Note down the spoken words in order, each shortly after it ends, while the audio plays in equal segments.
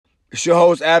It's your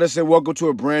host, Addison. Welcome to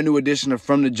a brand new edition of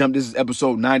From the Jump. This is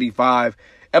episode 95.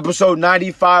 Episode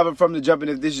 95 of From the Jump.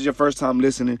 And if this is your first time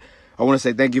listening, I want to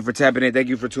say thank you for tapping in. Thank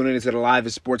you for tuning into the Live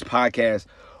is Sports podcast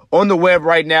on the web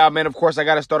right now, man. Of course, I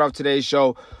got to start off today's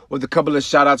show with a couple of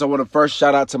shout-outs. I want to first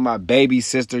shout out to my baby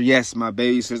sister. Yes, my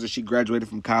baby sister. She graduated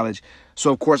from college.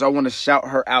 So, of course, I want to shout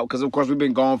her out because, of course, we've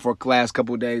been gone for a last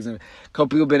couple of days. And a couple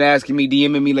people been asking me,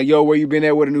 DMing me, like, yo, where you been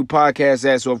at with a new podcast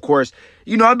at? So, of course,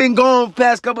 you know, I've been gone the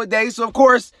past couple of days. So, of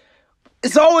course,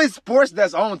 it's always sports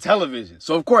that's on television.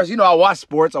 So, of course, you know, I watch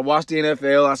sports. I watch the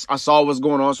NFL. I saw what's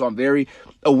going on. So, I'm very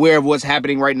aware of what's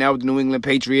happening right now with the New England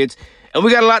Patriots. And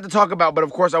we got a lot to talk about, but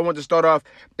of course I want to start off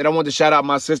that I want to shout out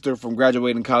my sister from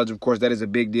graduating college. Of course, that is a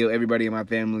big deal. Everybody in my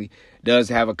family does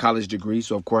have a college degree,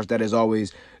 so of course that is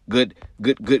always good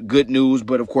news.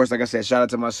 But of course, like I said, shout out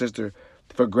to my sister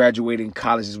for graduating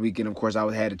college this weekend. Of course,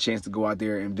 I had a chance to go out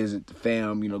there and visit the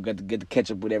fam, you know, get to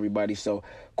catch up with everybody. So,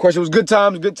 of course, it was good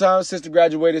times. Sister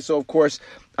graduated, so of course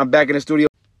I'm back in the studio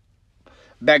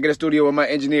with my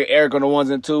engineer Eric on the ones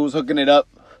and twos, hooking it up.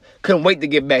 Couldn't wait to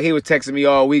get back. He was texting me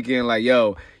all weekend like,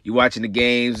 yo, you watching the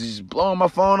games? Just blowing my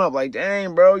phone up like,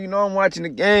 dang, bro, you know I'm watching the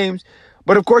games.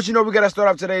 But, of course, you know we got to start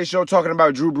off today's show talking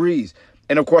about Drew Brees.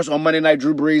 And, of course, on Monday night,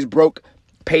 Drew Brees broke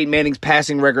Peyton Manning's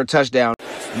passing record touchdown.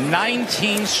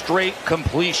 19 straight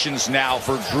completions now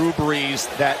for Drew Brees.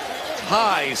 That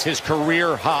ties his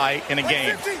career high in a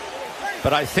game.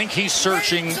 But I think he's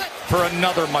searching for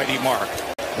another mighty mark.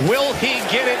 Will he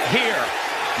get it here?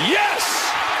 Yes!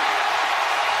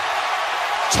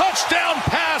 Touchdown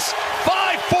pass,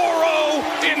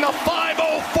 5-4-0 in the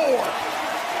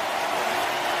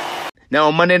 504. Now,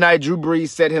 on Monday night, Drew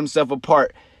Brees set himself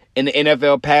apart in the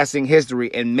NFL passing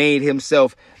history and made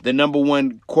himself the number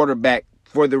one quarterback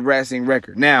for the passing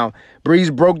record. Now,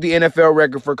 Brees broke the NFL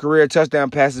record for career touchdown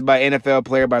passes by an NFL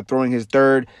player by throwing his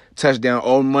third touchdown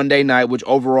on Monday night, which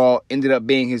overall ended up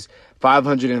being his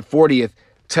 540th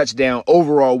touchdown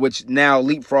overall, which now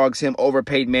leapfrogs him over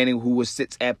Peyton Manning, who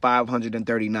sits at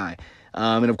 539.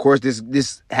 And of course,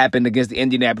 this happened against the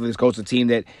Indianapolis Colts, a team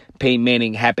that Peyton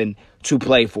Manning happened to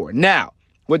play for. Now,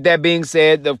 with that being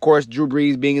said, of course, Drew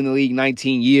Brees, being in the league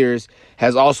 19 years,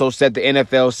 has also set the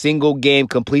NFL single game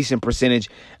completion percentage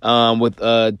with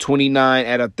 29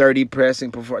 out of 30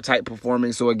 passing type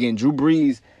performance. So again, Drew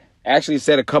Brees actually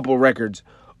set a couple records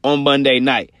on Monday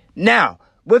night. Now,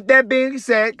 with that being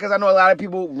said, because I know a lot of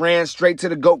people ran straight to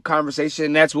the GOAT conversation,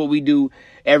 and that's what we do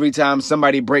every time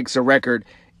somebody breaks a record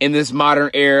in this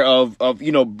modern era of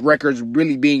you know, records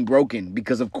really being broken,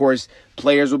 because, of course,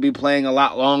 players will be playing a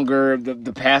lot longer.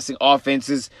 The passing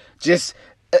offenses, just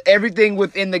everything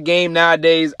within the game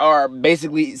nowadays are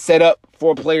basically set up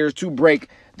for players to break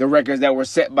the records that were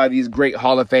set by these great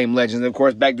Hall of Fame legends. And of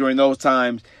course, back during those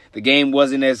times, the game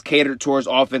wasn't as catered towards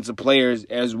offensive players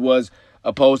as was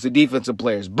opposed to defensive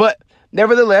players. But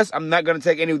nevertheless, I'm not going to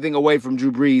take anything away from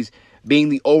Drew Brees being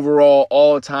the overall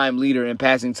all-time leader in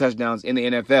passing touchdowns in the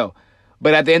NFL.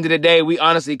 But at the end of the day, we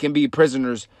honestly can be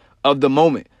prisoners of the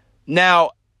moment.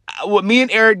 Now, what me and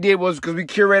Eric did was, because we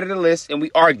curated a list and we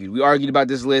argued about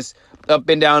this list up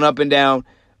and down.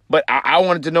 But I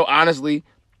wanted to know, honestly,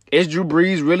 is Drew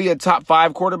Brees really a top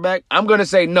 5 quarterback? I'm going to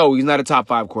say no, he's not a top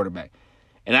 5 quarterback.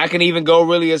 And I can even go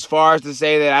really as far as to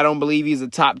say that I don't believe he's a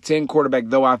top 10 quarterback,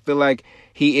 though I feel like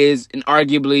he is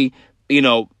arguably, you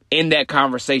know, in that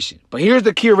conversation. But here's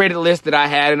the curated list that I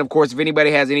had. And, of course, if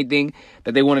anybody has anything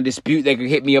that they want to dispute, they can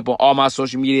hit me up on all my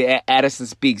social media at Addison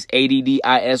Speaks,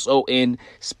 Addison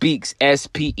Speaks,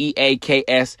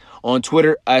 Speaks, on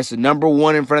Twitter. It's the number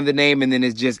 1 in front of the name, and then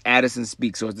it's just Addison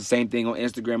Speaks. So it's the same thing on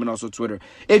Instagram and also Twitter.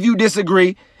 If you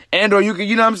disagree, and or you can,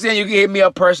 you know what I'm saying, you can hit me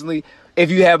up personally if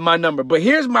you have my number. But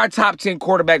here's my top 10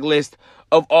 quarterback list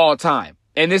of all time.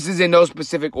 And this is in no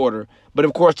specific order. But,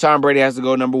 of course, Tom Brady has to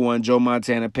go number 1, Joe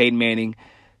Montana, Peyton Manning,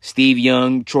 Steve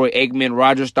Young, Troy Aikman,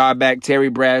 Roger Staubach, Terry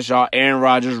Bradshaw, Aaron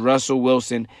Rodgers, Russell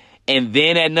Wilson. And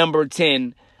then at number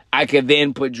 10, I could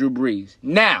then put Drew Brees.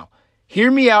 Now,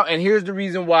 hear me out, and here's the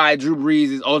reason why Drew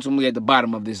Brees is ultimately at the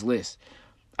bottom of this list.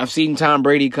 I've seen Tom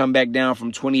Brady come back down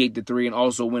from 28-3 and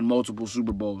also win multiple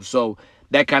Super Bowls. So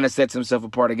that kind of sets himself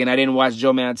apart. Again, I didn't watch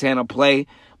Joe Montana play,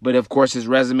 but, of course, his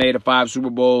resume to 5 Super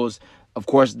Bowls, of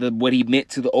course, what he meant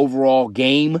to the overall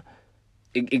game,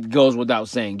 it goes without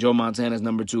saying. Joe Montana's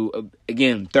number 2.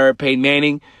 Again, third, Peyton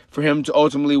Manning. For him to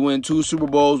ultimately win 2 Super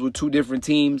Bowls with 2 different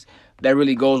teams, that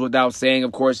really goes without saying.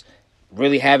 Of course,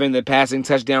 really having the passing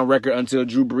touchdown record until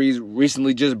Drew Brees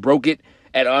recently just broke it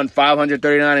on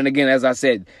 539. And again, as I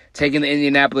said, taking the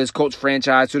Indianapolis Colts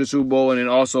franchise to the Super Bowl and then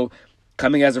also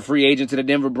coming as a free agent to the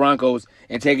Denver Broncos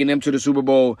and taking them to the Super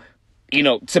Bowl, you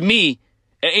know, to me,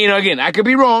 you know, again, I could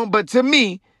be wrong, but to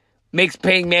me, makes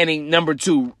Peyton Manning number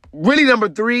 2. Really number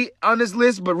 3 on this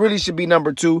list, but really should be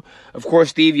number 2. Of course,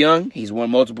 Steve Young. He's won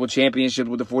multiple championships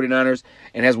with the 49ers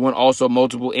and has won also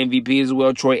multiple MVPs as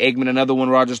well. Troy Aikman, another one.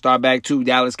 Roger Staubach, 2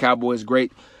 Dallas Cowboys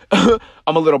great.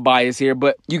 I'm a little biased here,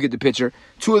 but you get the picture.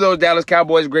 2 of those Dallas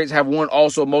Cowboys greats have won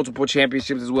also multiple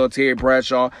championships as well. Terry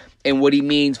Bradshaw, and what he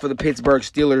means for the Pittsburgh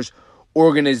Steelers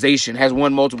organization, has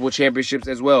won multiple championships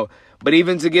as well. But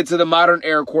even to get to the modern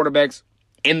era quarterbacks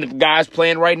and the guys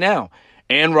playing right now,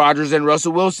 Aaron Rodgers and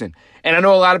Russell Wilson. And I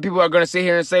know a lot of people are going to sit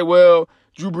here and say, well,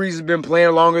 Drew Brees has been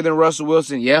playing longer than Russell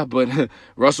Wilson. Yeah, but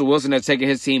Russell Wilson has taken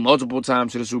his team multiple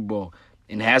times to the Super Bowl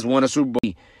and has won a Super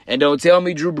Bowl. And don't tell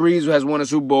me Drew Brees has won a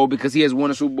Super Bowl, because he has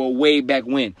won a Super Bowl way back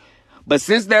when. But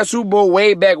since that Super Bowl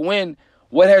way back when,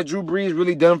 what has Drew Brees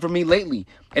really done for me lately?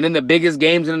 And in the biggest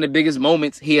games and in the biggest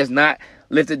moments, he has not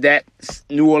lifted that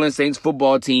New Orleans Saints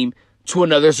football team to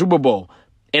another Super Bowl.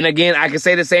 And again, I can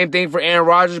say the same thing for Aaron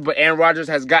Rodgers, but Aaron Rodgers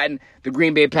has gotten the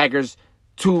Green Bay Packers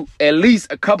to at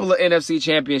least a couple of NFC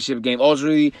championship games.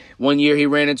 Ultimately, one year he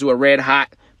ran into a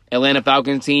red-hot Atlanta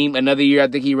Falcons team. Another year, I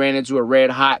think he ran into a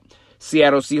red-hot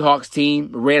Seattle Seahawks team,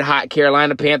 red-hot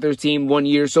Carolina Panthers team one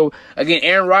year. So, again,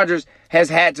 Aaron Rodgers has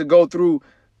had to go through,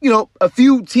 a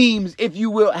few teams, if you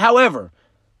will. However,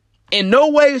 in no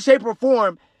way, shape, or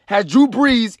form has Drew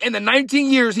Brees, in the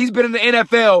 19 years he's been in the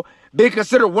NFL, been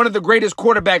considered one of the greatest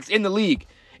quarterbacks in the league.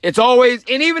 It's always,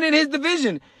 and even in his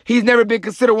division, he's never been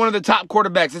considered one of the top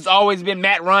quarterbacks. It's always been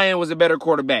Matt Ryan was a better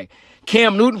quarterback.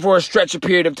 Cam Newton, for a stretch of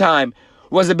period of time,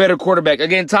 was a better quarterback.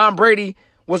 Again, Tom Brady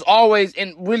was always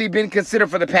and really been considered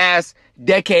for the past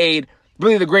decade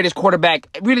really the greatest quarterback,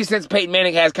 really since Peyton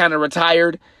Manning has kind of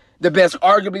retired,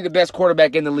 arguably the best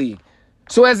quarterback in the league.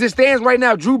 So as it stands right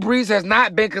now, Drew Brees has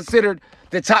not been considered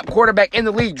the top quarterback in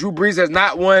the league. Drew Brees has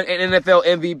not won an NFL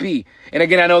MVP. And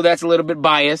again, I know that's a little bit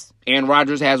biased. Aaron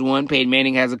Rodgers has one. Peyton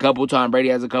Manning has a couple. Tom Brady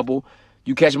has a couple.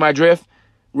 You catch my drift?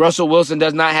 Russell Wilson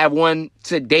does not have one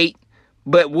to date,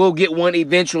 but will get one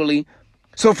eventually.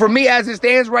 So for me, as it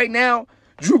stands right now,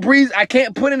 Drew Brees, I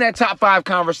can't put in that top 5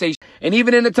 conversation. And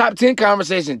even in the top 10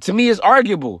 conversation, to me, is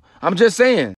arguable. I'm just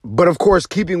saying. But of course,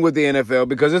 keeping with the NFL,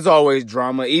 because it's always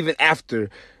drama, even after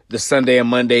the Sunday and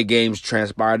Monday games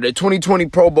transpired. The 2020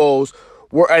 Pro Bowls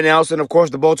were announced, and of course,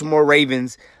 the Baltimore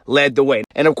Ravens led the way.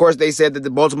 And of course, they said that the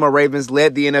Baltimore Ravens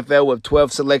led the NFL with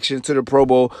 12 selections to the Pro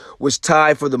Bowl, which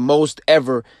tied for the most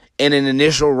ever in an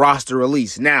initial roster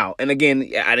release. Now, and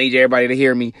again, I need everybody to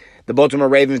hear me. The Baltimore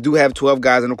Ravens do have 12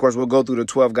 guys, and of course, we'll go through the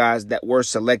 12 guys that were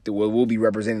selected. Will be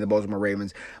representing the Baltimore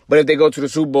Ravens. But if they go to the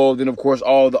Super Bowl, then of course,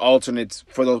 all the alternates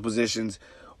for those positions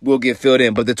will get filled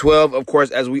in. But the 12, of course,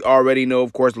 as we already know,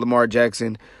 of course, Lamar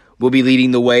Jackson will be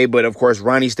leading the way. But of course,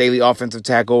 Ronnie Staley, offensive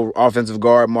tackle, offensive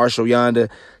guard, Marshall Yanda,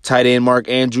 tight end, Mark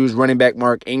Andrews, running back,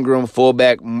 Mark Ingram,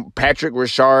 fullback, Patrick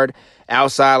Ricard,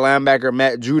 outside linebacker,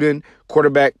 Matt Judon,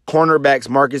 cornerbacks,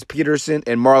 Marcus Peterson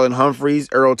and Marlon Humphreys,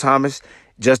 Earl Thomas,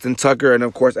 Justin Tucker, and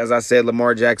of course, as I said,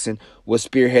 Lamar Jackson was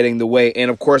spearheading the way.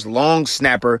 And of course, long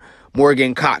snapper,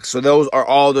 Morgan Cox. So those are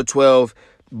all the 12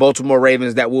 Baltimore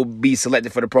Ravens that will be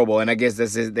selected for the Pro Bowl. And I guess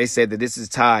they said that this is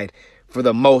tied for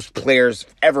the most players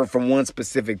ever from one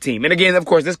specific team. And again, of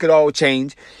course, this could all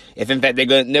change if, in fact, they're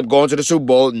going to end up going to the Super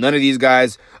Bowl. None of these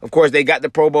guys, of course, they got the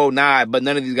Pro Bowl nod, but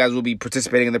none of these guys will be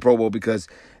participating in the Pro Bowl because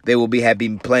they will be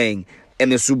happy playing in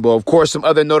the Super Bowl. Of course, some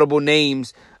other notable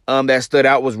names that stood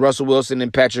out was Russell Wilson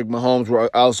and Patrick Mahomes were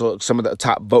also some of the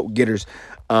top vote getters.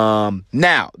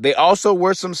 Now, they also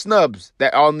were some snubs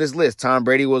that on this list. Tom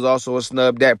Brady was also a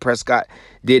snub. Dak Prescott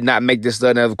did not make this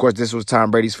snub. And of course, this was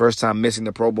Tom Brady's first time missing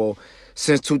the Pro Bowl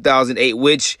since 2008,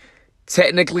 which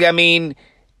technically, I mean,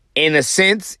 in a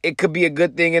sense, it could be a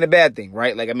good thing and a bad thing,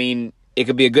 right? Like, I mean, it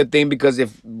could be a good thing because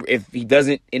if he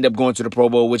doesn't end up going to the Pro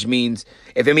Bowl, which means,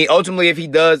 ultimately, if he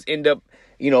does end up,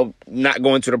 not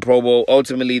going to the Pro Bowl,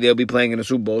 ultimately they'll be playing in the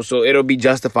Super Bowl. So it'll be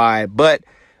justified. But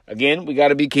again, we got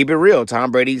to keep it real.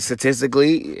 Tom Brady,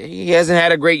 statistically, he hasn't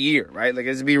had a great year, right? Like,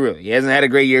 let's be real. He hasn't had a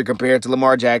great year compared to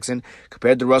Lamar Jackson,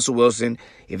 compared to Russell Wilson.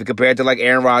 If you compare it to, like,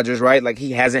 Aaron Rodgers, right? Like,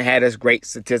 he hasn't had a great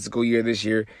statistical year this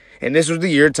year. And this was the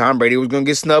year Tom Brady was going to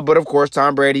get snubbed. But, of course,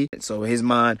 Tom Brady, so in his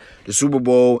mind, the Super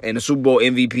Bowl and the Super Bowl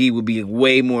MVP would be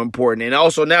way more important. And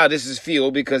also now this is fuel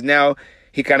because now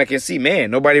he kind of can see, man,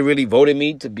 nobody really voted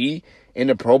me to be in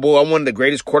the Pro Bowl. I'm one of the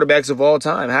greatest quarterbacks of all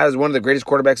time. How is one of the greatest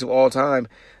quarterbacks of all time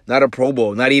not a Pro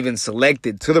Bowl, not even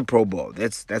selected to the Pro Bowl?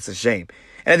 That's a shame.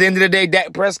 And at the end of the day,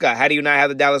 Dak Prescott. How do you not have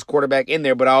the Dallas quarterback in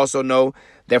there? But I also know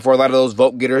that for a lot of those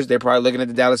vote getters, they're probably looking at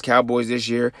the Dallas Cowboys this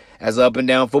year as an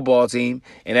up-and-down football team.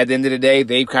 And at the end of the day,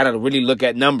 they kind of really look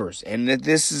at numbers. And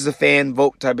this is a fan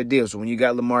vote type of deal. So when you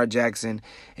got Lamar Jackson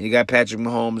and you got Patrick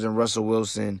Mahomes and Russell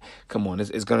Wilson, come on,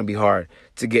 it's going to be hard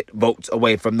to get votes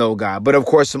away from those guys. But, of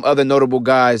course, some other notable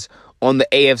guys on the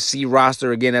AFC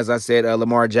roster, again, as I said,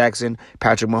 Lamar Jackson,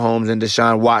 Patrick Mahomes, and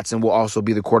Deshaun Watson will also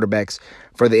be the quarterbacks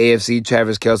for the AFC.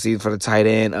 Travis Kelce for the tight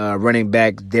end, running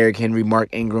back Derrick Henry, Mark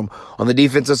Ingram. On the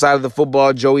defensive side of the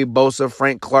football, Joey Bosa,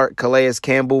 Frank Clark, Calais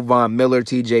Campbell, Von Miller,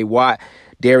 TJ Watt,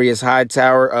 Darius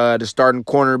Hightower. The starting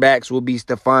cornerbacks will be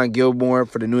Stephon Gilmore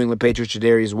for the New England Patriots,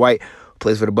 Tre'Davious White,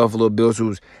 plays for the Buffalo Bills,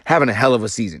 who's having a hell of a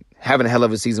season.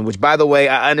 Which, by the way,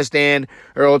 I understand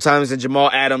Earl Thomas and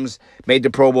Jamal Adams made the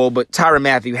Pro Bowl, but Tyrann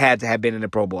Mathieu had to have been in the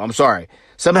Pro Bowl. I'm sorry.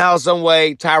 Somehow, some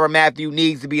way, Tyrann Mathieu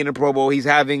needs to be in the Pro Bowl. He's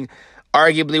having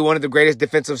arguably one of the greatest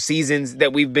defensive seasons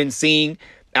that we've been seeing.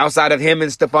 Outside of him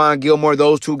and Stephon Gilmore,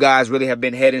 those two guys really have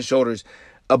been head and shoulders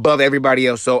above everybody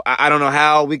else. So I don't know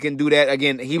how we can do that.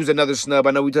 Again, he was another snub.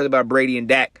 I know we talked about Brady and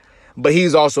Dak, but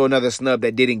he's also another snub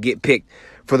that didn't get picked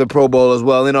for the Pro Bowl as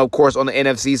well. And, of course, on the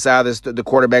NFC side, the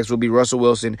quarterbacks will be Russell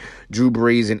Wilson, Drew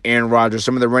Brees, and Aaron Rodgers.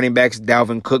 Some of the running backs,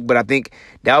 Dalvin Cook, but I think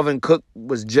Dalvin Cook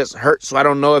was just hurt, so I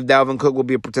don't know if Dalvin Cook will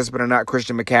be a participant or not.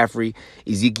 Christian McCaffrey,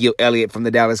 Ezekiel Elliott from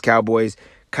the Dallas Cowboys,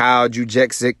 Kyle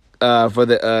Juszczyk for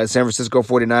the San Francisco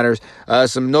 49ers.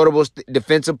 Some notable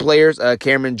defensive players,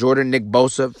 Cameron Jordan, Nick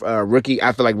Bosa, rookie.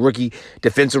 I feel like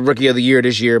defensive rookie of the year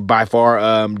this year by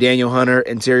far. Daniel Hunter,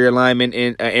 interior lineman,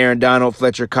 and Aaron Donald,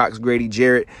 Fletcher Cox, Grady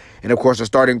Jarrett. And, of course, the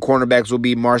starting cornerbacks will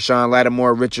be Marshawn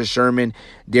Lattimore, Richard Sherman,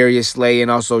 Darius Slay, and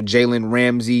also Jalen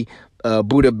Ramsey,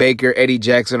 Budda Baker, Eddie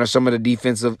Jackson are some of the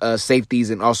defensive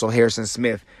safeties, and also Harrison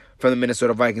Smith from the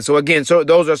Minnesota Vikings. So, again,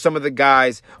 those are some of the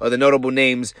guys or the notable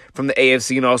names from the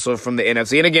AFC and also from the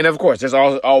NFC. And, again, of course, there's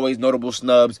always notable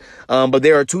snubs. But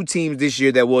there are two teams this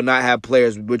year that will not have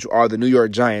players, which are the New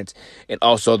York Giants and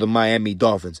also the Miami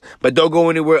Dolphins. But don't go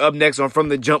anywhere. Up next on From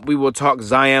the Jump, we will talk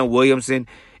Zion Williamson.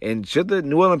 And should the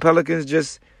New Orleans Pelicans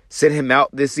just sit him out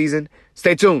this season?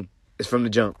 Stay tuned. It's From the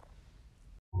Jump.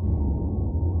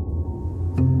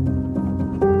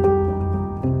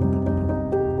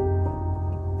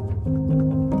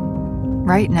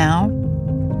 Right now,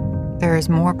 there is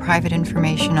more private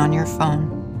information on your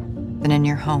phone than in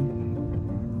your home.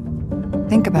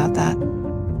 Think about that.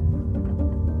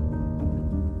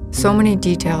 So many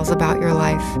details about your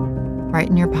life right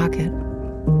in your pocket.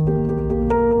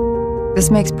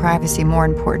 This makes privacy more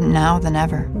important now than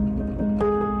ever.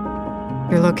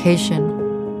 Your location,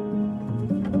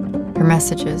 your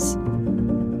messages,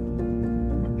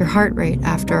 your heart rate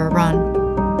after a run.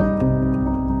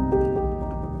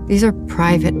 These are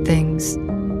private things,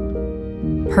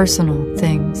 personal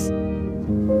things,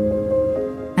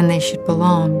 and they should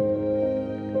belong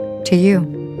to you.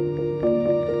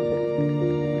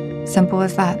 Simple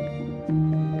as that.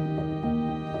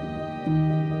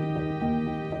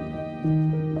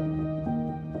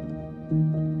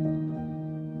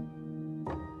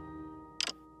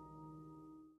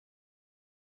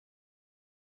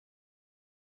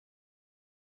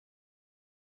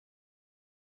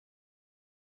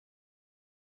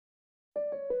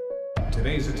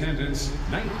 Today's attendance,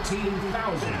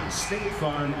 19,000 State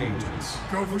Farm agents.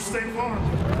 Go for State Farm.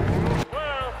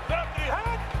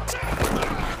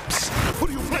 Who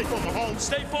do you play for, Mahomes?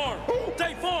 State Farm. Who?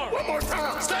 State Farm. One more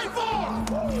time. State Farm.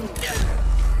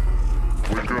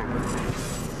 Wake up.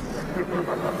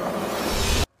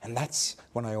 And that's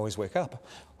when I always wake up.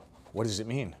 What does it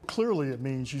mean? Clearly it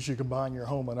means you should combine your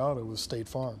home and auto with State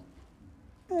Farm.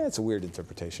 It's a weird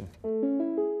interpretation.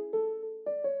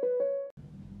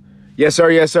 Yes,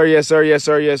 sir. Yes, sir. Yes, sir. Yes,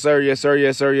 sir. Yes, sir. Yes, sir.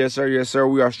 Yes, sir. Yes, sir. Yes, sir.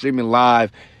 We are streaming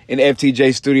live in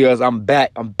FTJ Studios. I'm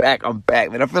back,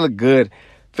 man. I'm feeling good.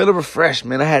 Feeling refreshed,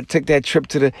 man. I had to take that trip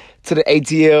to the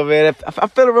ATL, man. I'm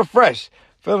feeling refreshed.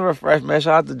 Man. Shout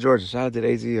out to Georgia. Shout out to the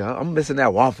ATL. I'm missing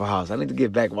that Waffle House. I need to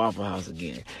get back Waffle House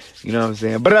again. You know what I'm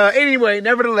saying? But anyway,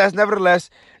 nevertheless,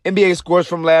 NBA scores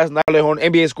from last night.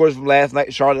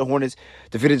 Charlotte Hornets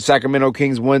defeated the Sacramento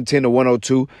Kings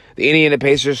 110-102. The Indiana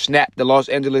Pacers snapped the Los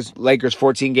Angeles Lakers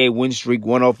 14-game win streak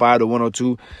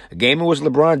 105-102. A game in which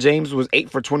LeBron James was 8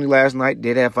 for 20 last night.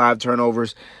 Did have 5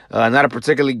 turnovers. Not a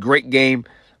particularly great game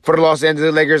for the Los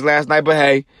Angeles Lakers last night, but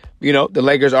hey, you know, the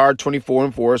Lakers are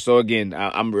 24-4. So again,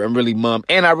 I'm really mum.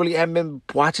 And I really haven't been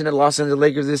watching the Los Angeles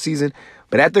Lakers this season.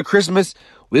 But after Christmas,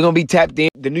 we're going to be tapped in.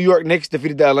 The New York Knicks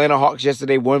defeated the Atlanta Hawks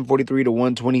yesterday,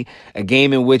 143-120. A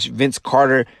game in which Vince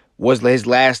Carter was his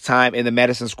last time in the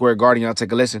Madison Square Garden. Y'all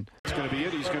take a listen. It's going to be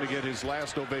it. He's going to get his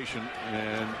last ovation.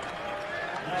 And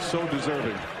So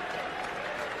deserving.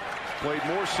 Played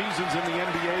more seasons in the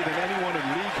NBA than anyone in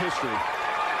league history.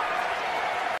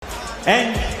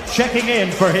 And checking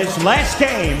in for his last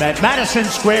game at Madison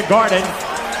Square Garden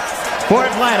for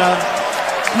Atlanta,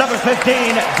 number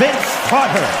 15, Vince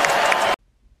Carter.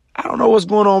 I don't know what's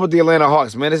going on with the Atlanta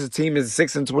Hawks, man. This team is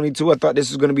 6-22. I thought this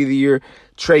was going to be the year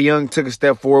Trae Young took a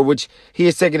step forward, which he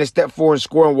is taking a step forward in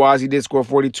scoring-wise. He did score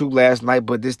 42 last night,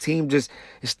 but this team just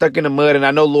is stuck in the mud. And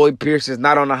I know Lloyd Pierce is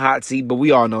not on the hot seat, but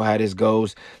we all know how this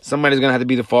goes. Somebody's going to have to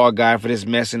be the fall guy for this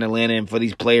mess in Atlanta and for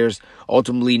these players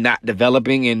ultimately not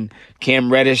developing. And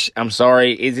Cam Reddish, I'm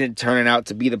sorry, isn't turning out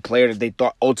to be the player that they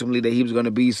thought ultimately that he was going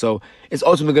to be. So it's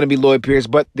ultimately going to be Lloyd Pierce,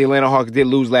 but the Atlanta Hawks did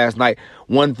lose last night,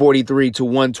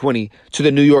 143-120 to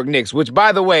the New York Knicks, which,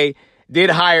 by the way, did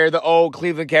hire the old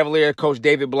Cleveland Cavalier coach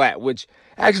David Blatt, which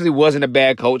actually wasn't a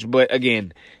bad coach. But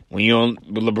again, when you're on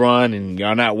with LeBron and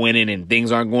y'all not winning and things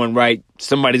aren't going right,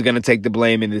 somebody's going to take the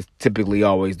blame, and it's typically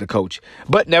always the coach.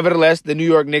 But nevertheless, the New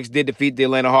York Knicks did defeat the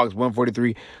Atlanta Hawks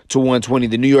 143-120.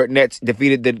 The New York Nets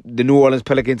defeated the New Orleans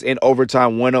Pelicans in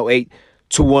overtime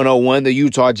 108-101. The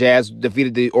Utah Jazz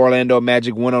defeated the Orlando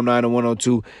Magic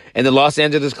 109-102. And the Los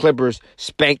Angeles Clippers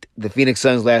spanked the Phoenix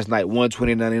Suns last night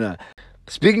 120-99.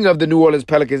 Speaking of the New Orleans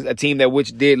Pelicans, a team that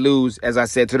which did lose, as I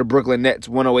said, to the Brooklyn Nets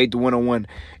 108-101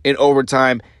 in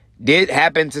overtime, did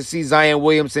happen to see Zion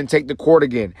Williamson take the court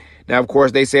again. Now, of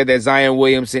course, they said that Zion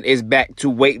Williamson is back to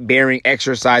weight-bearing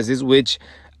exercises, which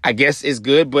I guess is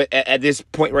good. But at this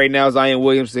point right now, Zion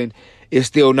Williamson is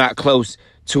still not close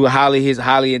to his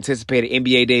highly anticipated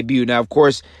NBA debut. Now, of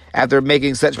course, after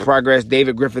making such progress,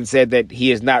 David Griffin said that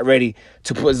he is not ready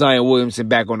to put Zion Williamson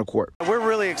back on the court. We're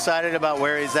really excited about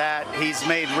where he's at. He's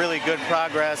made really good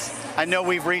progress. I know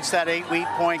we've reached that 8-week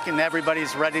point and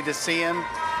everybody's ready to see him.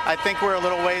 I think we're a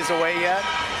little ways away yet,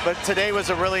 but today was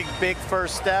a really big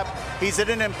first step. He's at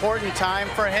an important time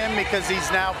for him because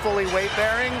he's now fully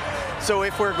weight-bearing. So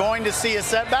if we're going to see a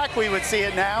setback, we would see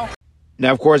it now.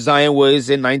 Now, of course, Zion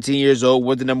Williamson, 19 years old,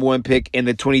 was the number one pick in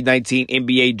the 2019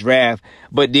 NBA draft,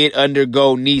 but did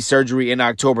undergo knee surgery in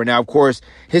October. Now, of course,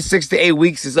 his 6 to 8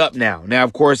 weeks is up now. Now,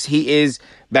 of course, he is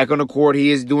back on the court. He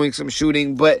is doing some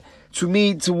shooting. But to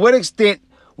me, to what extent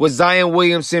was Zion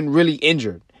Williamson really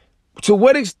injured? To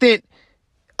what extent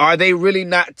are they really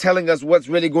not telling us what's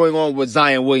really going on with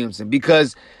Zion Williamson?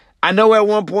 Because I know at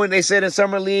one point they said in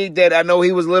Summer League that I know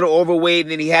he was a little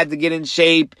overweight and he had to get in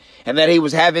shape and that he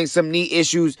was having some knee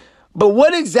issues. But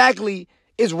what exactly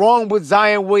is wrong with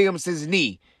Zion Williamson's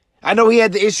knee? I know he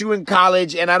had the issue in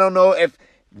college, and I don't know if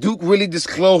Duke really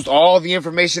disclosed all the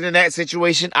information in that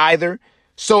situation either.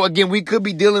 So, again, we could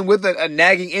be dealing with a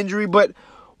nagging injury, but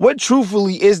what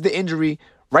truthfully is the injury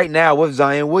right now with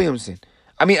Zion Williamson?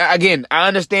 I mean, again, I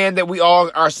understand that we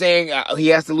all are saying he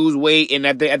has to lose weight, and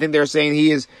I think they're saying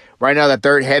he is right now the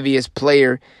third heaviest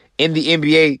player in the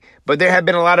NBA, but there have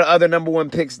been a lot of other number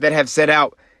one picks that have set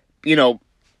out,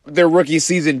 their rookie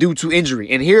season due to injury.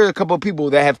 And here are a couple of people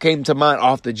that have came to mind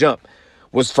off the jump.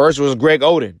 First was Greg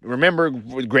Oden. Remember,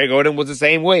 Greg Oden was the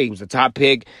same way. He was a top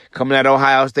pick coming out of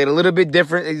Ohio State. A little bit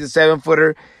different. He's a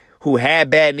 7-footer who had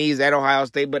bad knees at Ohio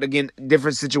State, but again,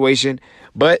 different situation.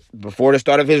 But before the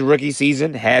start of his rookie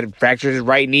season, had fractured his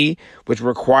right knee, which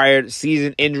required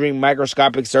season-ending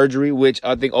microscopic surgery, which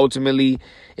I think ultimately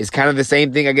is kind of the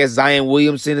same thing I guess Zion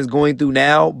Williamson is going through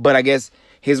now, but I guess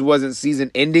his wasn't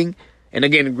season-ending. And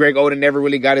again, Greg Oden never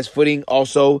really got his footing.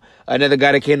 Also, another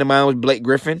guy that came to mind was Blake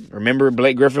Griffin. Remember,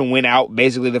 Blake Griffin went out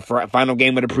basically the final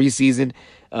game of the preseason.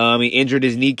 He injured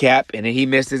his kneecap, and then he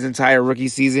missed his entire rookie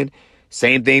season.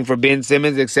 Same thing for Ben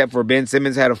Simmons, except for Ben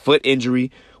Simmons had a foot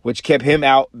injury, which kept him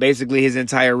out basically his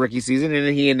entire rookie season. And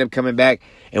then he ended up coming back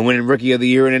and winning Rookie of the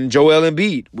Year. And then Joel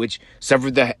Embiid, which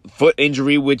suffered the foot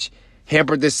injury, which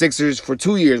hampered the Sixers for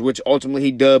 2 years, which ultimately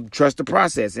he dubbed Trust the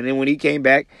Process. And then when he came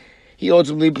back, he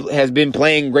ultimately has been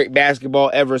playing great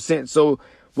basketball ever since. So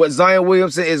what Zion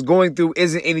Williamson is going through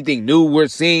isn't anything new. We're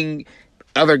seeing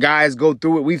other guys go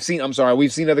through it. We've seen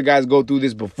other guys go through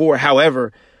this before.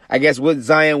 However, I guess with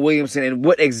Zion Williamson and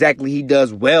what exactly he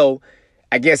does well,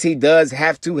 I guess he does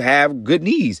have to have good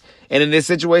knees. And in this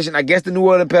situation, I guess the New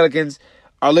Orleans Pelicans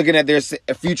are looking at their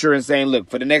future and saying, look,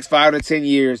 for the next 5 to 10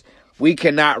 years, we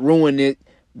cannot ruin it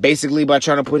basically by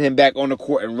trying to put him back on the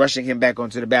court and rushing him back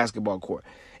onto the basketball court.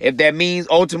 If that means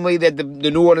ultimately that the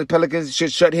New Orleans Pelicans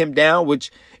should shut him down,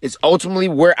 which is ultimately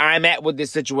where I'm at with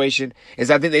this situation, is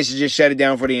I think they should just shut it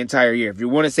down for the entire year. If you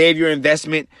want to save your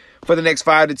investment for the next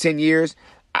 5 to 10 years,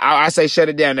 I say shut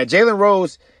it down. Now, Jalen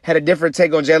Rose had a different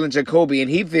take on Jalen Jacoby, and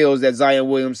he feels that Zion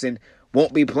Williamson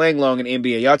won't be playing long in the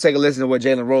NBA. Y'all take a listen to what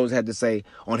Jalen Rose had to say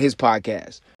on his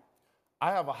podcast. I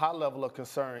have a high level of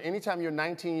concern. Anytime you're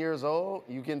 19 years old,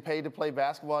 you're getting paid to play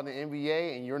basketball in the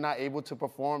NBA, and you're not able to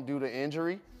perform due to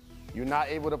injury, you're not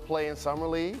able to play in summer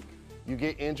league, you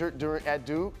get injured at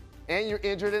Duke, and you're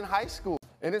injured in high school.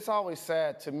 And it's always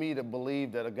sad to me to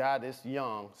believe that a guy this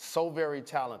young, so very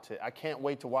talented, I can't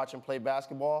wait to watch him play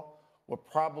basketball, will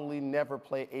probably never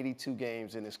play 82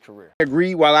 games in his career.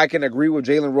 While I can agree with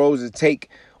Jalen Rose's take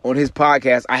on his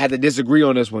podcast, I had to disagree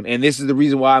on this one. And this is the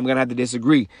reason why I'm going to have to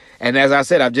disagree. And as I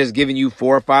said, I've just given you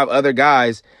 4 or 5 other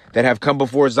guys that have come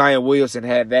before Zion Williamson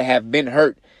that have been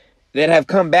hurt, that have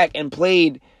come back and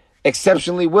played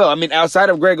exceptionally well. I mean, outside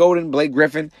of Greg Oden, Blake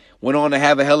Griffin went on to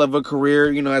have a hell of a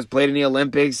career, has played in the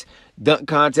Olympics, dunk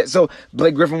contest. So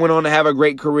Blake Griffin went on to have a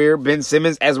great career. Ben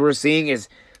Simmons, as we're seeing, is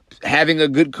having a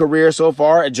good career so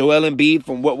far. Joel Embiid,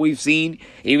 from what we've seen,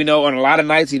 even though on a lot of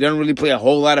nights he doesn't really play a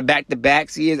whole lot of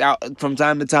back-to-backs, he is out from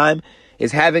time to time,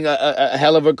 is having a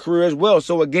hell of a career as well.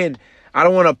 So again, I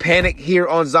don't want to panic here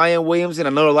on Zion Williamson. I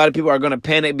know a lot of people are going to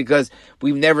panic because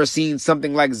we've never seen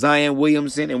something like Zion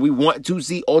Williamson, and we want to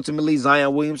see ultimately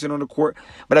Zion Williamson on the court.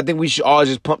 But I think we should all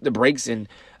just pump the brakes and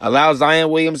allow Zion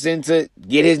Williamson to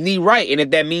get his knee right. And if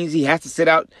that means he has to sit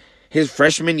out his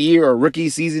freshman year or rookie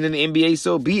season in the NBA,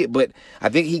 so be it. But I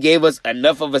think he gave us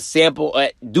enough of a sample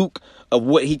at Duke of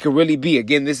what he could really be.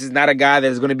 Again, this is not a guy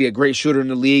that is going to be a great shooter in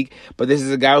the league, but this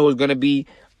is a guy who is going to be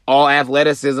all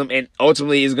athleticism and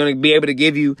ultimately is going to be able to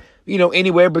give you,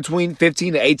 anywhere between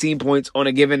 15 to 18 points on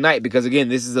a given night. Because again,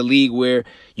 this is a league where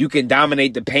you can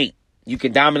dominate the paint.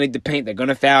 They're going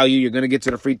to foul you. You're going to get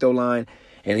to the free throw line.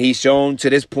 And he's shown to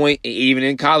this point, even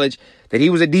in college, that he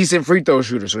was a decent free throw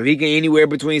shooter. So if he can anywhere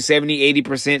between 70,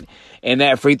 80% in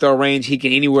that free throw range, he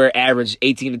can anywhere average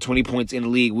 18 to 20 points in the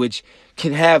league, which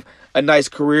can have a nice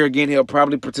career. Again, he'll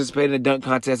probably participate in a dunk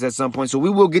contest at some point. So we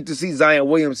will get to see Zion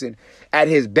Williamson at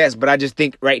his best. But I just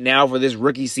think right now for this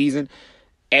rookie season,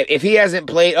 if he hasn't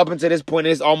played up until this point,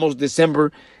 it's almost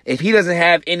December, if he doesn't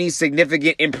have any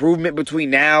significant improvement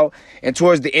between now and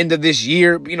towards the end of this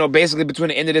year, basically between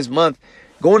the end of this month,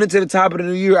 going into the top of the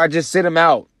new year, I just sit him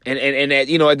out. And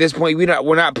at this point,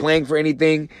 we're not playing for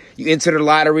anything. You enter the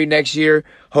lottery next year.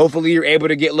 Hopefully, you're able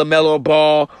to get LaMelo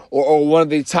Ball or one of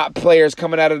the top players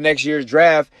coming out of next year's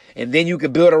draft, and then you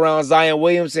can build around Zion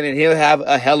Williamson, and he'll have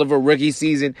a hell of a rookie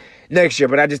season next year.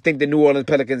 But I just think the New Orleans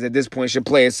Pelicans at this point should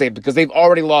play it safe because they've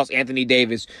already lost Anthony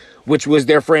Davis, which was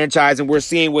their franchise, and we're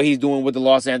seeing what he's doing with the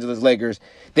Los Angeles Lakers.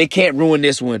 They can't ruin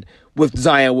this one with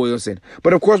Zion Williamson.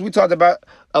 But of course, we talked about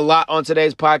a lot on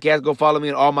today's podcast. Go follow me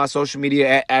on all my social media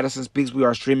at Addison Speaks. We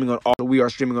are streaming on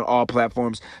all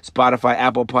platforms: Spotify,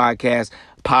 Apple Podcasts,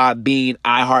 Podbean,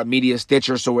 iHeartMedia,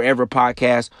 Stitcher. So wherever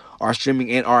podcasts are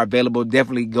streaming and are available,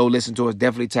 definitely go listen to us.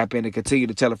 Definitely tap in and continue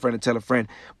to tell a friend and tell a friend.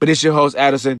 But it's your host,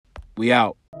 Addison. We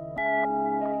out.